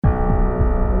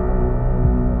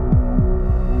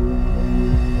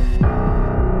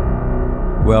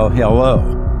Well, hello,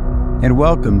 and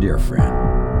welcome, dear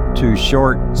friend, to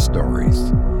Short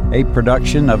Stories, a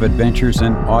production of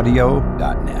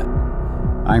AdventuresInAudio.net.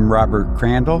 I'm Robert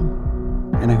Crandall,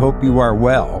 and I hope you are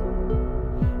well.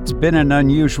 It's been an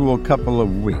unusual couple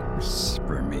of weeks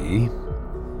for me,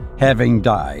 having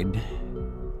died.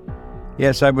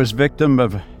 Yes, I was victim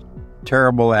of a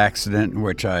terrible accident in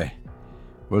which I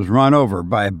was run over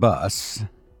by a bus,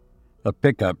 a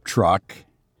pickup truck,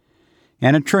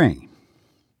 and a train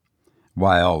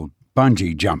while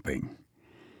bungee jumping.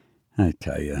 I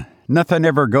tell you, nothing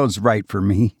ever goes right for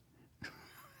me.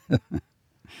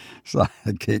 So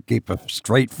I can't keep a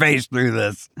straight face through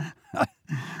this.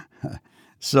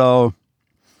 So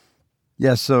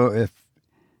if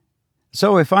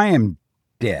I am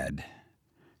dead,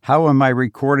 how am I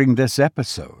recording this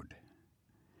episode?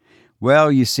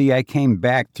 Well, you see, I came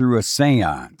back through a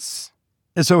seance.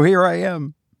 And so here I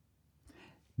am.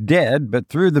 Dead, but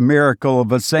through the miracle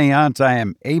of a seance, I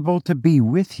am able to be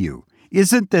with you.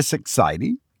 Isn't this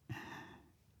exciting?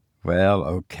 Well,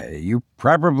 okay, you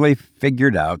probably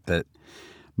figured out that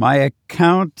my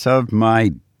account of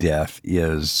my death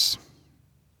is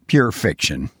pure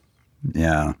fiction.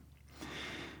 Yeah.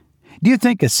 Do you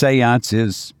think a seance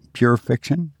is pure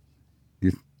fiction?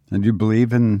 Do you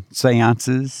believe in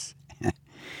seances?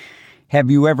 Have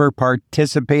you ever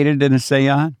participated in a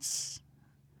seance?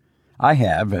 I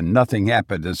have, and nothing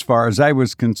happened as far as I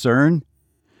was concerned.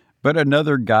 But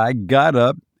another guy got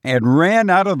up and ran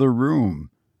out of the room.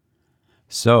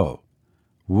 So,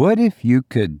 what if you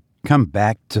could come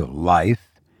back to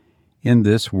life in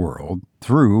this world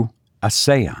through a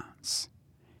seance?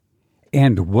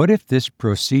 And what if this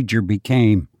procedure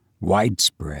became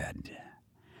widespread?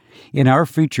 In our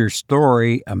feature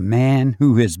story, a man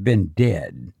who has been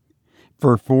dead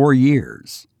for 4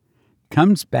 years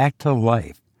comes back to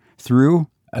life through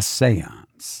a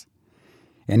seance.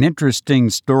 An interesting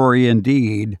story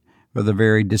indeed, with a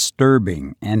very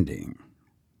disturbing ending.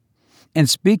 And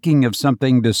speaking of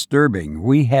something disturbing,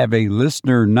 we have a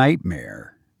listener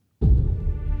nightmare.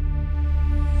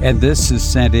 And this is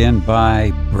sent in by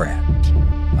Brett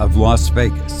of Las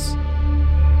Vegas.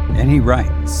 And he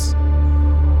writes,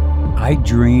 I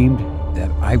dreamed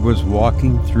that I was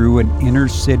walking through an inner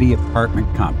city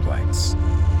apartment complex,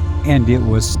 and it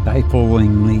was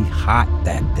stiflingly hot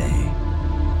that day.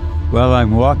 Well, I'm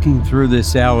walking through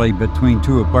this alley between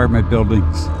two apartment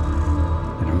buildings,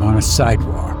 and I'm on a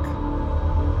sidewalk.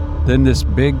 Then this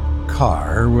big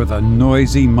car with a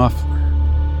noisy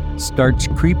muffler starts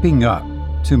creeping up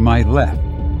to my left,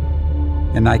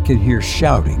 and I can hear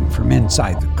shouting from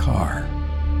inside the car.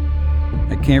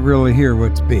 I can't really hear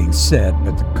what's being said,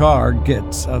 but the car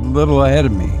gets a little ahead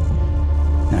of me.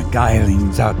 And a guy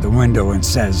leans out the window and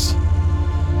says,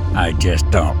 I just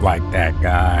don't like that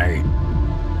guy.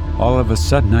 All of a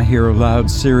sudden, I hear a loud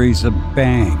series of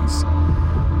bangs.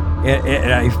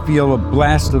 And I feel a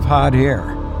blast of hot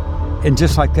air. And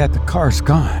just like that, the car's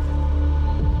gone.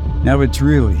 Now it's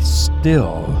really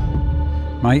still.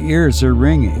 My ears are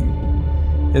ringing.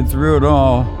 And through it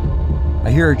all,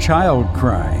 I hear a child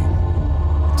crying.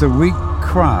 It's a weak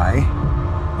cry,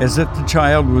 as if the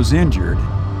child was injured.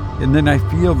 And then I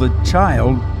feel the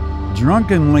child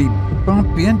drunkenly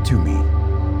bump into me.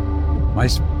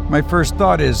 My first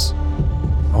thought is,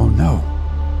 oh no,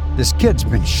 this kid's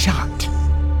been shot.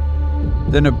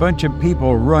 Then a bunch of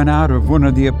people run out of one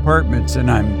of the apartments, and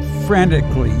I'm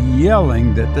frantically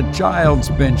yelling that the child's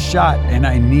been shot and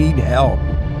I need help.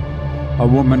 A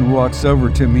woman walks over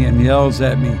to me and yells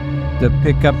at me to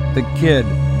pick up the kid.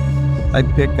 I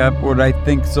pick up what I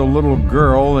think's a little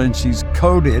girl, and she's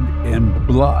coated in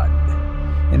blood,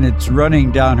 and it's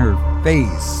running down her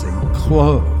face and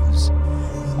clothes.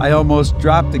 I almost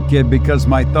dropped the kid because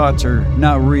my thoughts are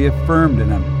now reaffirmed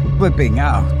and I'm flipping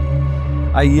out.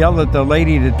 I yell at the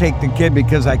lady to take the kid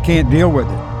because I can't deal with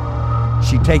it.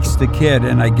 She takes the kid,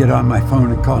 and I get on my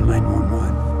phone and call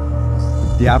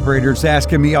 911. The operator's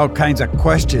asking me all kinds of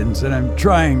questions, and I'm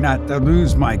trying not to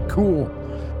lose my cool.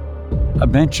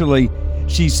 Eventually,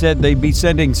 she said they'd be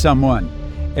sending someone,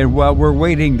 and while we're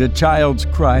waiting, the child's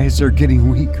cries are getting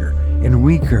weaker and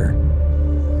weaker.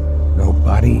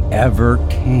 Nobody ever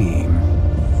came,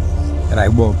 and I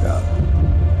woke up.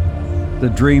 The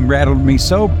dream rattled me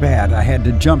so bad I had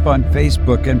to jump on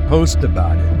Facebook and post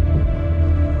about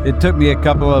it. It took me a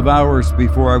couple of hours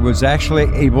before I was actually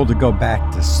able to go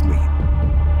back to sleep.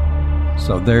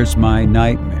 So there's my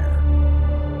nightmare.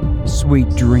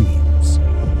 Sweet dreams,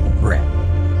 Brett.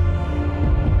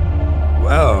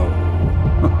 Whoa.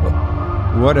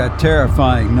 What a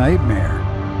terrifying nightmare.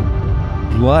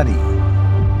 Bloody,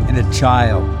 and a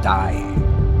child dying.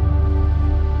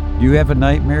 Do you have a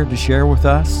nightmare to share with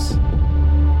us?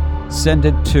 Send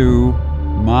it to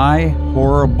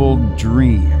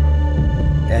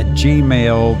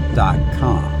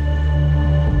myhorribledream@gmail.com.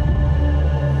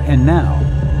 And now,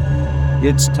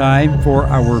 it's time for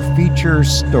our feature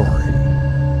story,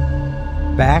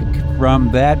 Back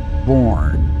from That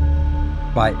Bourne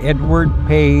by Edward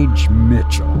Page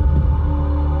Mitchell.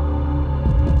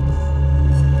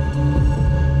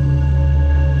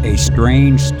 A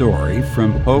strange story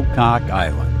from Pocock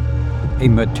Island, a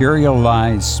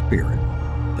materialized spirit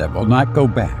that will not go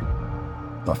back.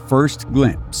 The first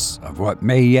glimpse of what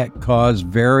may yet cause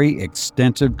very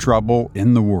extensive trouble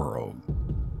in the world.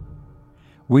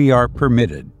 We are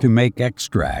permitted to make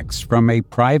extracts from a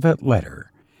private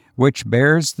letter which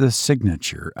bears the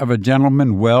signature of a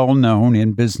gentleman well known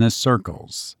in business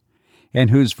circles,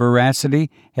 and whose veracity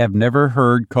have never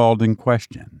heard called in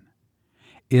question.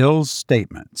 Ill's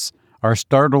statements are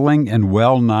startling and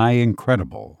well-nigh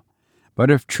incredible,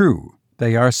 but if true,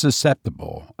 they are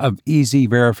susceptible of easy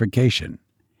verification.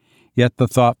 Yet the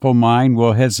thoughtful mind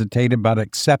will hesitate about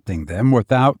accepting them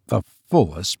without the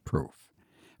fullest proof,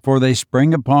 for they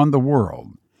spring upon the world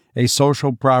a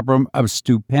social problem of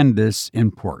stupendous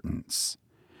importance.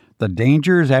 The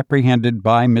dangers apprehended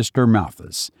by Mr.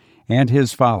 Malthus and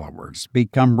his followers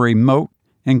become remote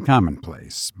and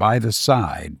commonplace by the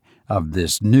side of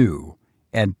this new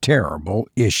and terrible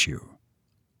issue.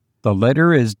 The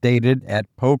letter is dated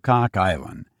at Pocock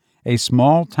Island, a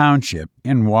small township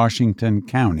in Washington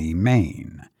County,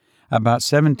 Maine, about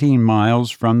 17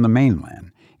 miles from the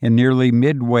mainland and nearly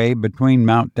midway between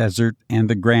Mount Desert and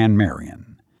the Grand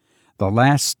Marion. The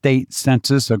last state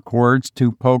census accords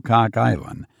to Pocock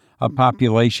Island a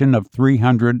population of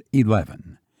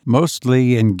 311,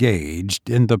 mostly engaged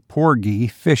in the porgy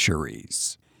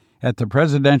fisheries. At the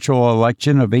presidential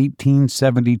election of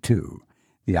 1872,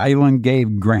 the island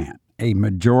gave Grant a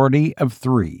majority of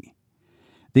 3.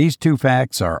 These 2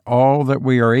 facts are all that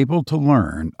we are able to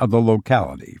learn of the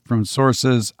locality from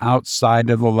sources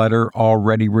outside of the letter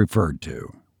already referred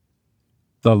to.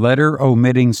 The letter,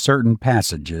 omitting certain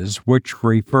passages which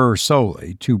refer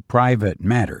solely to private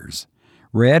matters,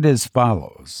 read as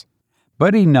follows: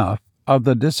 "But enough of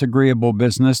the disagreeable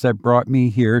business that brought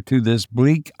me here to this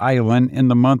bleak island in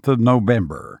the month of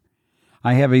November.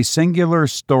 I have a singular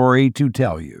story to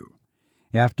tell you.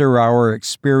 After our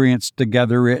experience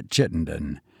together at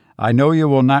Chittenden, I know you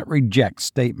will not reject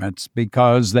statements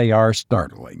because they are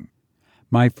startling.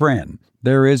 My friend,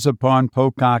 there is upon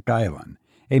Pocock Island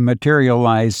a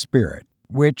materialized spirit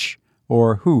which,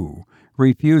 or who,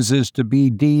 refuses to be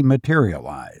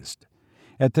dematerialized.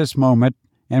 At this moment,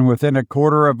 and within a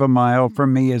quarter of a mile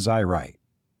from me as I write,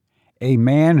 a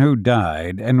man who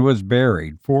died and was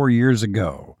buried 4 years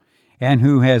ago, and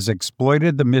who has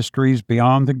exploited the mysteries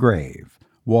beyond the grave,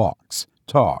 walks,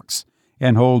 talks,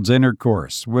 and holds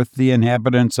intercourse with the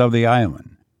inhabitants of the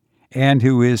island, and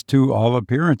who is to all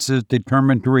appearances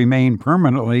determined to remain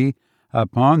permanently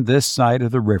upon this side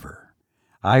of the river.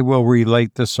 I will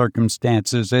relate the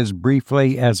circumstances as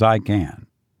briefly as I can.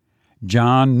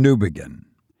 John Newbegin.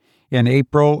 In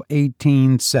April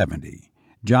 1870,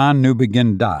 John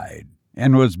Newbegin died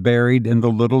and was buried in the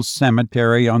little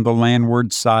cemetery on the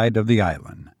landward side of the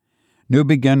island.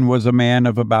 Newbegin was a man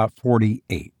of about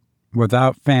 48,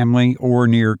 without family or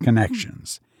near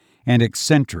connections, and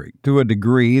eccentric to a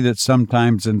degree that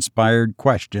sometimes inspired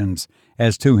questions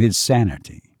as to his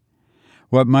sanity.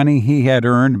 What money he had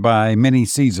earned by many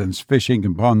seasons fishing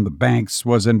upon the banks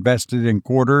was invested in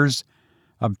quarters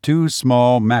of 2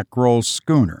 small mackerel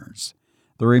schooners,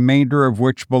 the remainder of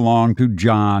which belonged to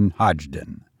John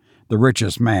Hodgdon, the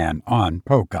richest man on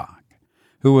Pocock,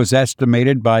 who was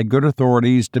estimated by good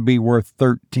authorities to be worth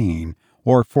 $13,000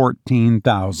 or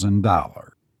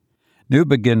 $14,000.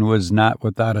 Newbegin was not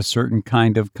without a certain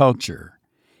kind of culture.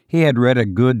 He had read a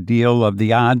good deal of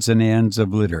the odds and ends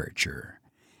of literature,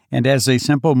 and as a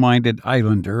simple-minded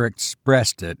islander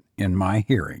expressed it in my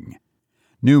hearing,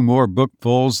 knew more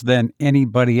bookfuls than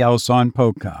anybody else on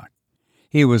Pocock.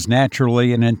 He was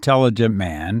naturally an intelligent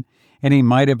man, and he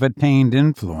might have attained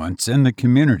influence in the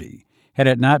community had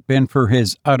it not been for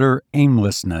his utter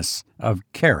aimlessness of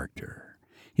character,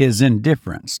 his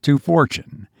indifference to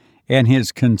fortune, and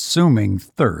his consuming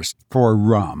thirst for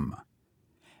rum.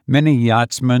 Many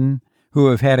yachtsmen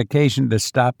who have had occasion to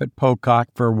stop at Pocock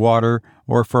for water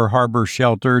or for harbor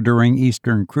shelter during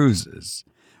Eastern cruises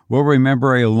will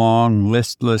remember a long,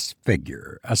 listless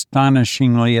figure,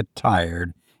 astonishingly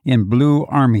attired in blue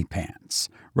army pants,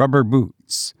 rubber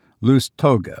boots, loose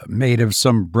toga made of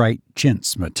some bright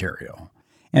chintz material,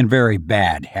 and very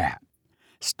bad hat,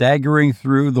 staggering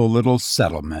through the little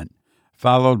settlement,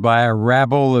 followed by a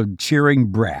rabble of cheering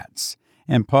brats,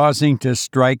 and pausing to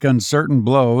strike uncertain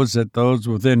blows at those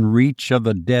within reach of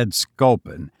the dead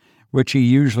sculpin, which he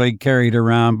usually carried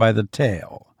around by the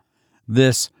tail.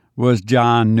 This was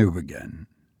John Newbigin.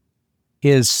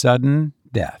 His sudden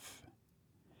death.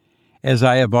 As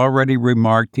I have already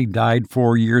remarked, he died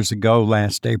 4 years ago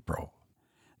last April.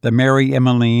 The Mary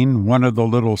Emmeline, one of the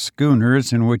little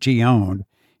schooners in which he owned,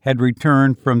 had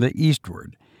returned from the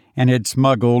eastward and had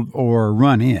smuggled or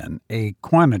run in a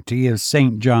quantity of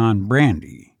St. John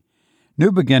brandy.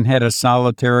 Newbigin had a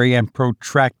solitary and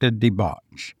protracted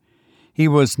debauch. He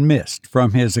was missed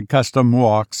from his accustomed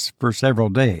walks for several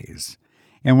days,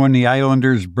 and when the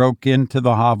islanders broke into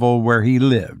the hovel where he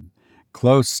lived,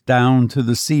 close down to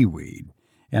the seaweed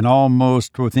and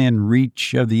almost within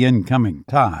reach of the incoming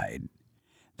tide,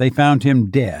 they found him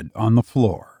dead on the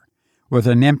floor, with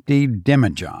an empty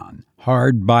demijohn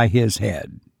hard by his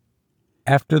head.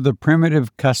 After the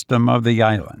primitive custom of the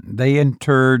island, they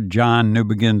interred John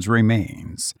Newbigin's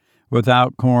remains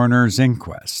without coroner's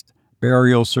inquest,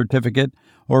 burial certificate,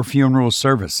 or funeral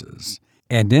services,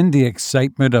 and in the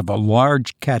excitement of a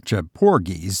large catch of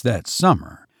porgies that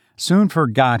summer, soon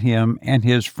forgot him and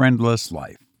his friendless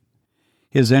life.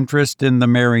 His interest in the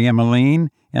Mary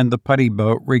Emmeline and the putty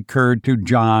boat recurred to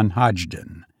John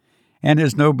Hodgdon, and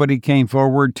as nobody came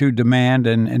forward to demand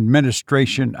an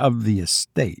administration of the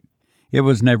estate, it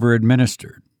was never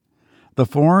administered. The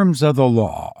forms of the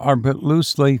law are but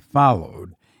loosely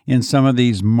followed in some of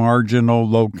these marginal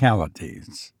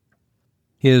localities.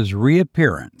 His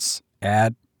reappearance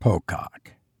at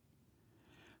Pocock.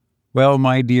 Well,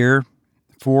 my dear,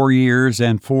 4 years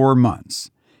and 4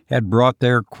 months had brought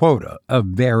their quota of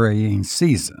varying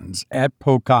seasons at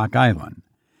Pocock Island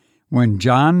when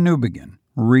John Newbigin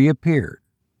reappeared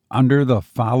under the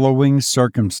following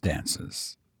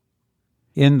circumstances.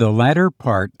 In the latter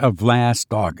part of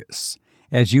last August,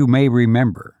 as you may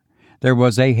remember, there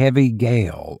was a heavy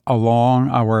gale along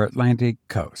our Atlantic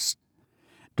coast.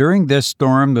 During this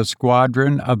storm, the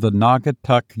squadron of the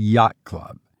Naugatuck Yacht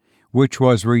Club, which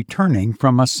was returning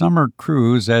from a summer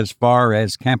cruise as far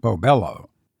as Campobello,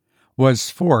 was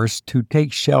forced to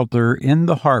take shelter in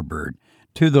the harbor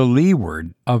to the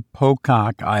leeward of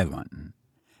Pocock Island.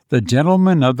 The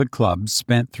gentlemen of the club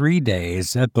spent 3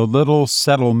 days at the little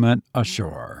settlement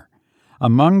ashore.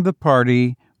 Among the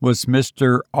party was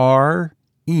Mr.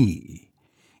 R.E.,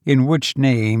 in which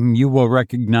name you will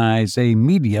recognize a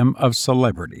medium of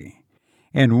celebrity,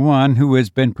 and one who has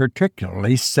been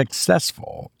particularly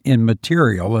successful in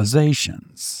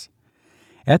materializations.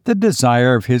 At the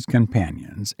desire of his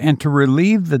companions, and to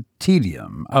relieve the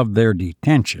tedium of their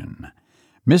detention,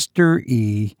 Mr.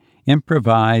 E.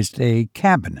 improvised a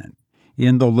cabinet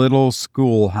in the little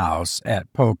schoolhouse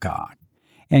at Pocock,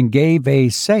 and gave a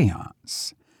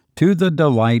séance to the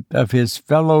delight of his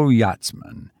fellow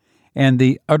yachtsmen and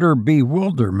the utter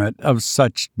bewilderment of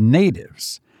such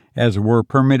natives as were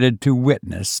permitted to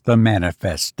witness the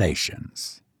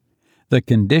manifestations. The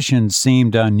conditions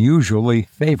seemed unusually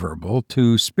favorable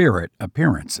to spirit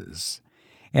appearances,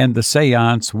 and the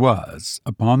séance was,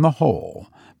 upon the whole,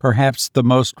 perhaps the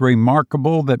most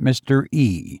remarkable that Mr.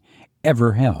 E.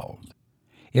 ever held.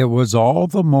 It was all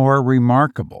the more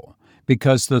remarkable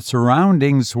because the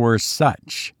surroundings were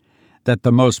such that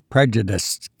the most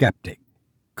prejudiced skeptic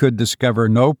could discover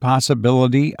no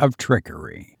possibility of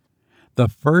trickery. The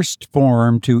first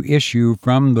form to issue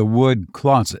from the wood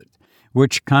closet,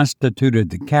 which constituted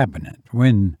the cabinet,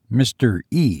 when Mr.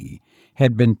 E.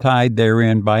 had been tied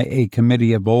therein by a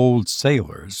committee of old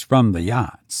sailors from the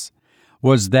yachts,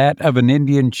 was that of an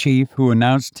Indian chief who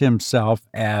announced himself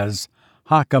as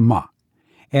Hockomock,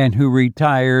 and who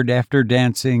retired after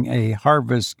dancing a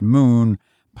harvest moon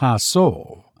pas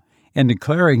seul, and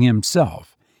declaring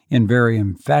himself, in very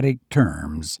emphatic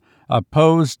terms,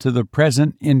 opposed to the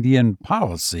present Indian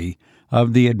policy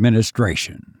of the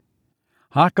administration.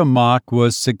 Hockomock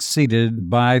was succeeded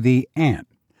by the aunt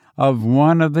of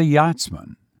one of the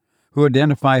yachtsmen, who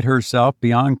identified herself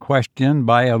beyond question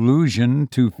by allusion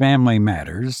to family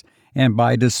matters and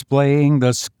by displaying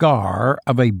the scar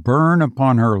of a burn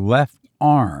upon her left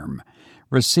arm,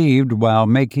 received while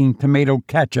making tomato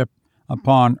ketchup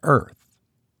upon earth.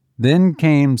 Then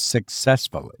came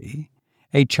successfully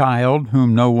a child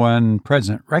whom no one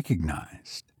present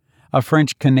recognized, a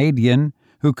French-Canadian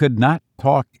who could not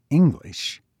talk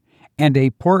English, and a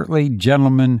portly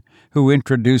gentleman who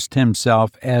introduced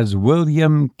himself as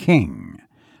William King,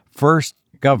 first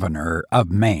governor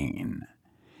of Maine.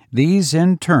 These,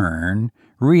 in turn,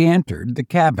 re-entered the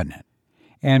cabinet,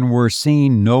 and were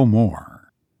seen no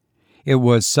more. It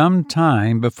was some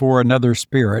time before another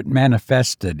spirit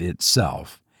manifested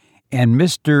itself, and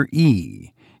Mr.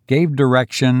 E gave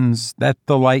directions that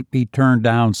the light be turned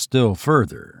down still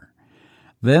further.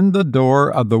 Then the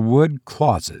door of the wood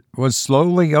closet was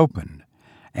slowly opened,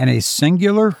 and a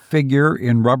singular figure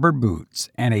in rubber boots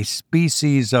and a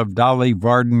species of Dolly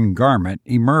Varden garment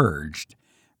emerged,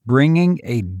 bringing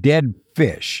a dead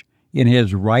fish in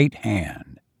his right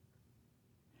hand.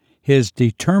 His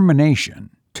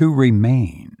determination to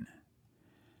remain.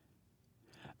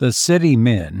 The city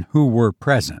men who were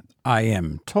present, I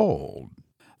am told,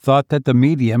 thought that the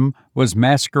medium was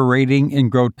masquerading in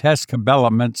grotesque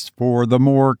habiliments for the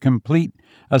more complete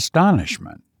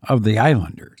astonishment of the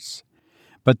islanders.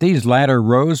 But these latter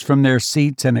rose from their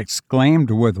seats and exclaimed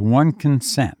with one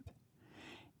consent,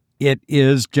 "It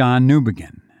is John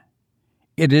Newbigin.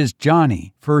 It is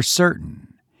Johnny for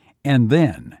certain." And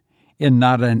then, in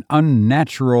not an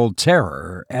unnatural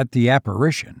terror at the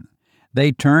apparition,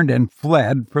 they turned and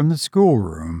fled from the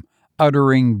schoolroom,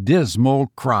 uttering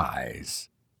dismal cries.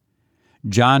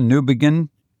 John Newbigin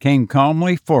came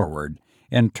calmly forward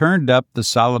and turned up the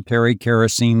solitary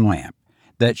kerosene lamp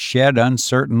that shed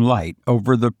uncertain light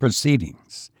over the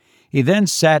proceedings. He then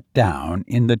sat down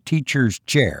in the teacher's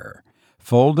chair,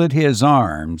 folded his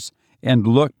arms, and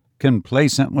looked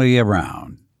complacently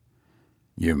around.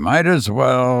 "You might as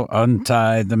well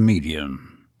untie the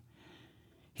medium,"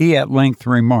 he at length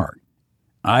remarked.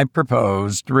 "I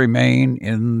propose to remain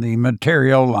in the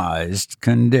materialized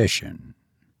condition."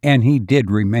 And he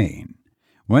did remain.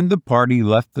 When the party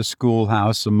left the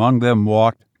schoolhouse, among them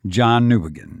walked John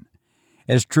Newbigin,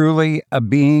 as truly a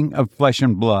being of flesh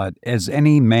and blood as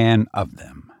any man of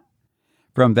them.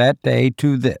 From that day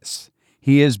to this,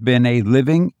 he has been a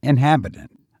living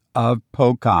inhabitant of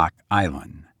Pocock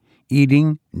Island,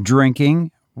 eating, drinking,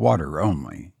 water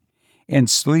only, and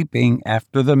sleeping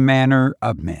after the manner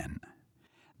of men.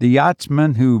 The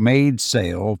yachtsman who made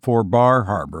sail for Bar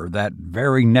Harbor that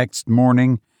very next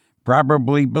morning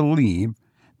probably believed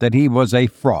that he was a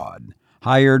fraud,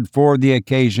 hired for the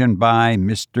occasion by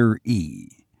Mr. E.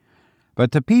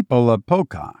 But the people of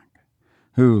Pocock,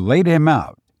 who laid him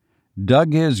out,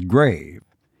 dug his grave,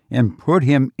 and put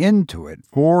him into it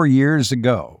 4 years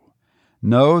ago,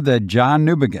 know that John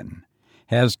Newbigin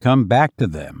has come back to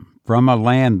them from a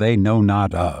land they know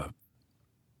not of.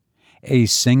 A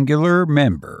singular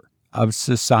member of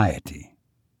society.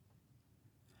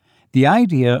 The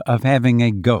idea of having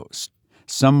a ghost,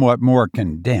 somewhat more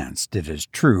condensed, it is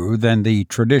true, than the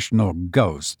traditional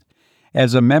ghost,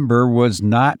 as a member was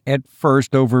not at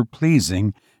first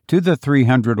over-pleasing to the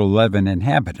 311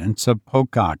 inhabitants of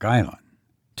Pocock Island.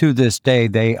 To this day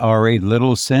they are a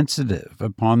little sensitive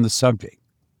upon the subject,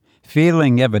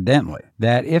 feeling evidently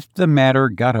that if the matter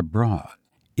got abroad,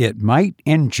 it might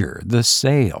injure the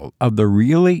sale of the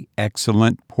really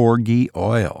excellent porgy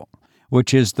oil,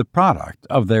 which is the product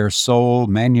of their sole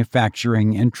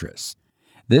manufacturing interests.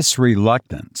 This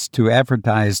reluctance to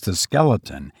advertise the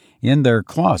skeleton in their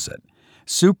closet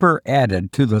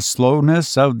superadded to the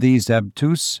slowness of these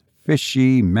obtuse,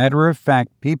 fishy, matter-of-fact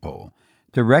people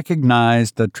to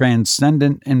recognize the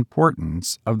transcendent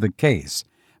importance of the case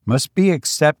must be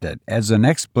accepted as an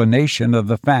explanation of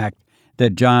the fact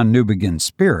that John Newbigin's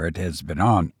spirit has been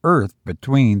on earth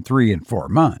between 3 and 4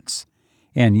 months,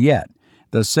 and yet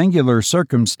the singular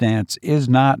circumstance is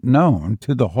not known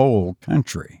to the whole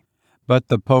country. But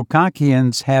the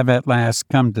Pocockians have at last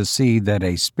come to see that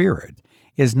a spirit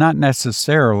is not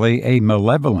necessarily a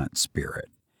malevolent spirit,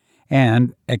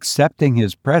 and, accepting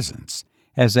his presence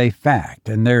as a fact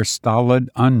in their stolid,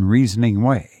 unreasoning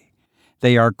way,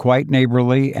 they are quite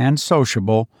neighborly and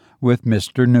sociable with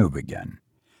Mr. Newbigin.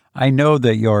 I know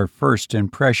that your first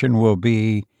impression will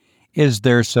be, is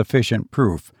there sufficient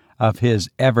proof of his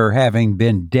ever having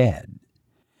been dead?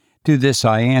 To this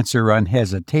I answer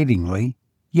unhesitatingly,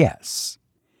 yes.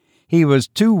 He was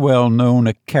too well known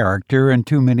a character and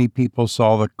too many people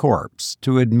saw the corpse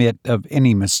to admit of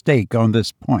any mistake on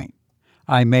this point.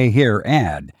 I may here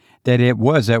add that it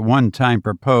was at one time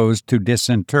proposed to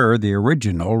disinter the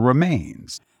original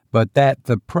remains, but that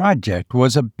the project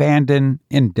was abandoned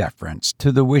in deference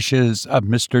to the wishes of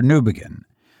Mr. Newbigin,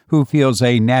 who feels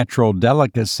a natural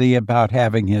delicacy about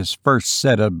having his first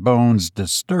set of bones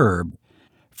disturbed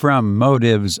from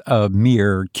motives of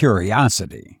mere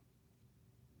curiosity.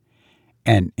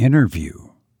 An interview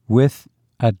with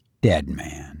a dead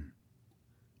man.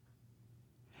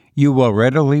 You will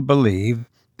readily believe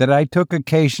that I took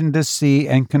occasion to see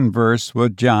and converse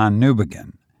with John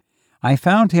Newbigin. I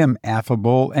found him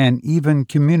affable and even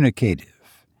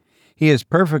communicative. He is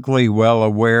perfectly well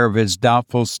aware of his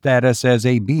doubtful status as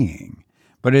a being,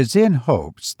 but is in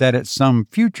hopes that at some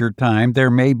future time there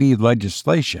may be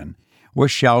legislation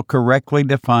which shall correctly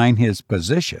define his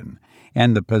position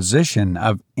and the position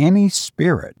of any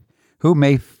spirit who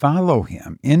may follow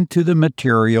him into the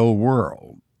material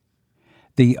world.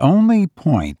 The only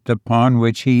point upon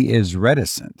which he is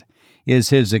reticent is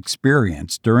his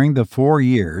experience during the 4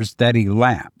 years that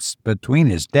elapsed between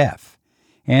his death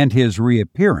and his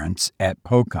reappearance at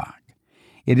Pocock.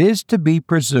 It is to be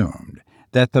presumed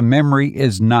that the memory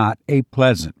is not a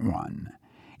pleasant one.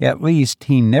 At least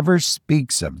he never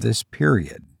speaks of this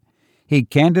period. He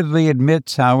candidly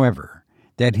admits, however,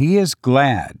 that he is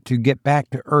glad to get back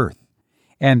to Earth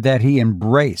and that he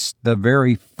embraced the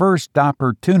very first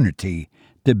opportunity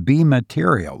to be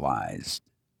materialized.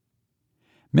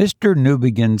 Mr.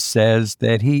 Newbigin says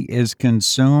that he is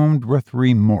consumed with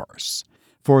remorse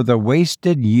for the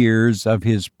wasted years of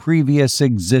his previous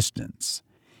existence.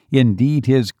 Indeed,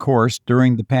 his course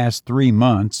during the past 3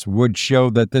 months would show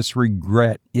that this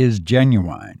regret is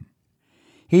genuine.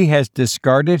 He has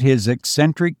discarded his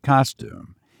eccentric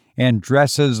costume and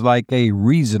dresses like a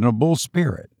reasonable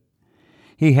spirit.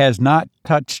 He has not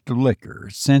touched liquor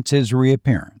since his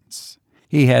reappearance.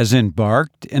 He has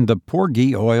embarked in the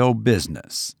porgy oil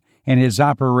business, and his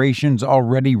operations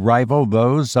already rival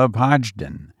those of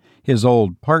Hodgson, his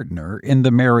old partner in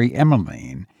the Mary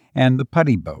Emmeline and the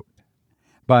Putty Boat.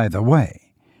 By the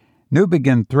way,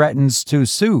 Newbigin threatens to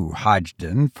sue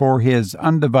Hodgson for his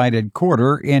undivided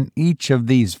quarter in each of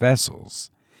these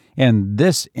vessels, and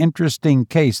this interesting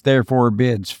case therefore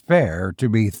bids fair to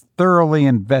be thoroughly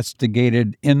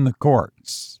investigated in the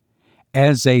courts.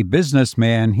 As a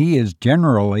businessman, he is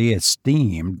generally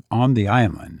esteemed on the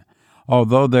island,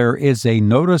 although there is a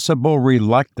noticeable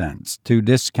reluctance to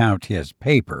discount his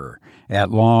paper at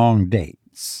long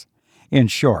dates. In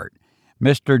short,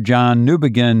 Mr. John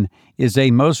Newbigin is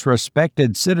a most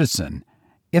respected citizen,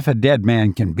 if a dead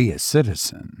man can be a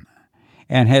citizen,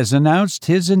 and has announced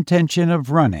his intention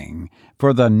of running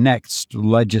for the next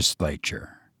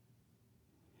legislature.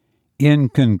 In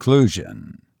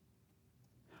conclusion,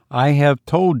 I have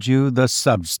told you the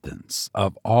substance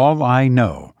of all I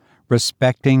know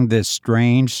respecting this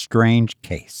strange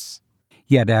case.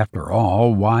 Yet after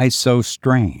all, why so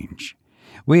strange?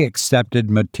 We accepted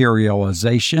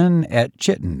materialization at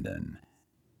Chittenden.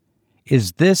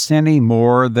 Is this any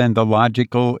more than the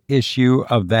logical issue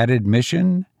of that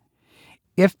admission?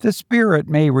 If the spirit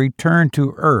may return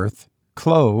to earth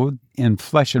clothed in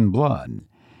flesh and blood,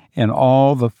 and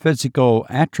all the physical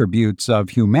attributes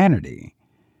of humanity,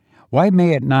 why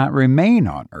may it not remain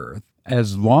on earth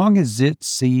as long as it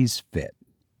sees fit?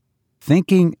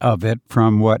 Thinking of it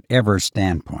from whatever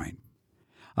standpoint,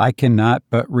 I cannot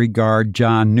but regard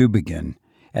John Newbigin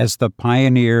as the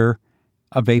pioneer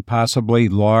of a possibly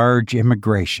large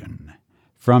immigration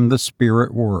from the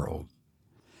spirit world.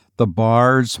 The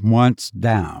bars once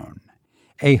down,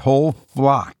 a whole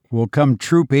flock will come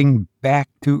trooping back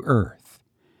to earth.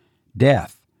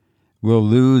 Death will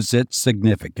lose its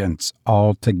significance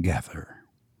altogether.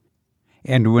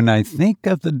 And when I think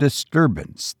of the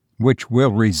disturbance which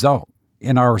will result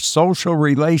in our social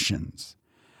relations,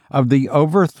 of the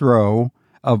overthrow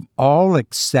of all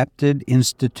accepted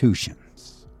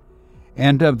institutions,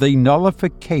 and of the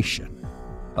nullification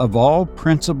of all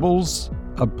principles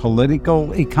of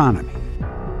political economy,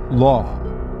 law,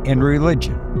 and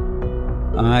religion,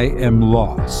 I am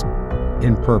lost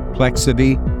in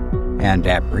perplexity and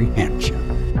apprehension.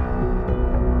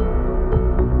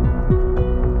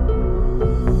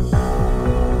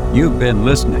 You've been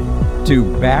listening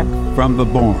to Back from the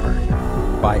Bourne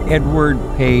by Edward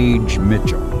Page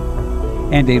Mitchell,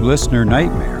 and a listener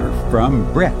nightmare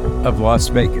from Brett of Las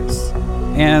Vegas,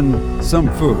 and some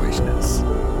foolishness.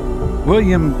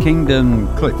 William Kingdon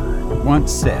Clifford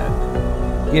once said,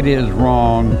 "It is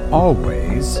wrong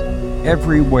always,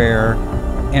 everywhere,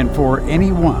 and for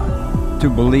anyone to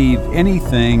believe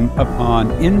anything upon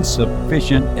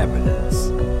insufficient evidence."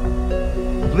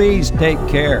 Please take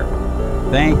care.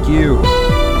 Thank you.